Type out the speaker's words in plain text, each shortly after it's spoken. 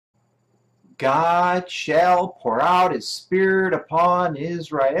God shall pour out his Spirit upon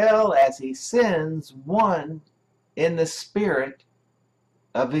Israel as he sends one in the spirit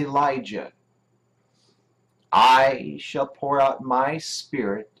of Elijah. I shall pour out my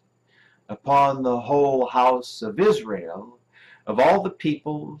Spirit upon the whole house of Israel, of all the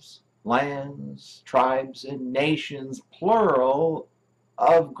peoples, lands, tribes, and nations, plural,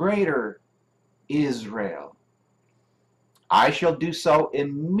 of greater Israel. I shall do so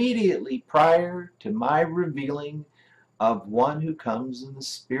immediately prior to my revealing of one who comes in the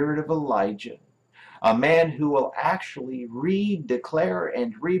spirit of Elijah, a man who will actually read, declare,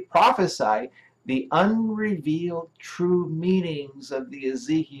 and re-prophesy the unrevealed true meanings of the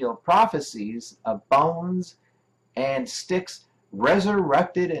Ezekiel prophecies of bones and sticks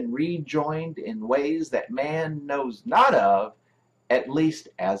resurrected and rejoined in ways that man knows not of, at least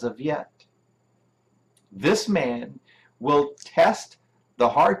as of yet. This man will test the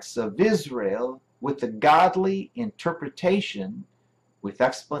hearts of Israel with the godly interpretation, with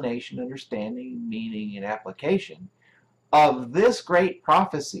explanation, understanding, meaning, and application of this great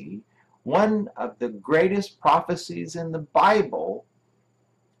prophecy, one of the greatest prophecies in the Bible,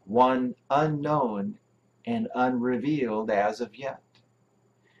 one unknown and unrevealed as of yet.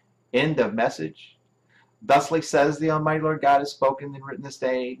 End of message. Thusly says the Almighty Lord God has spoken and written this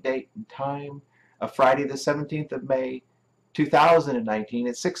day, date, and time of Friday the 17th of May, 2019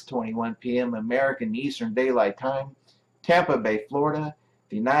 at 6:21 p.m. American Eastern Daylight Time, Tampa Bay, Florida,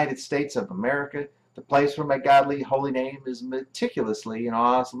 the United States of America, the place where my godly holy name is meticulously and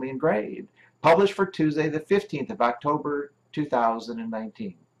awesomely engraved. Published for Tuesday the 15th of October,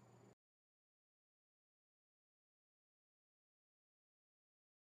 2019.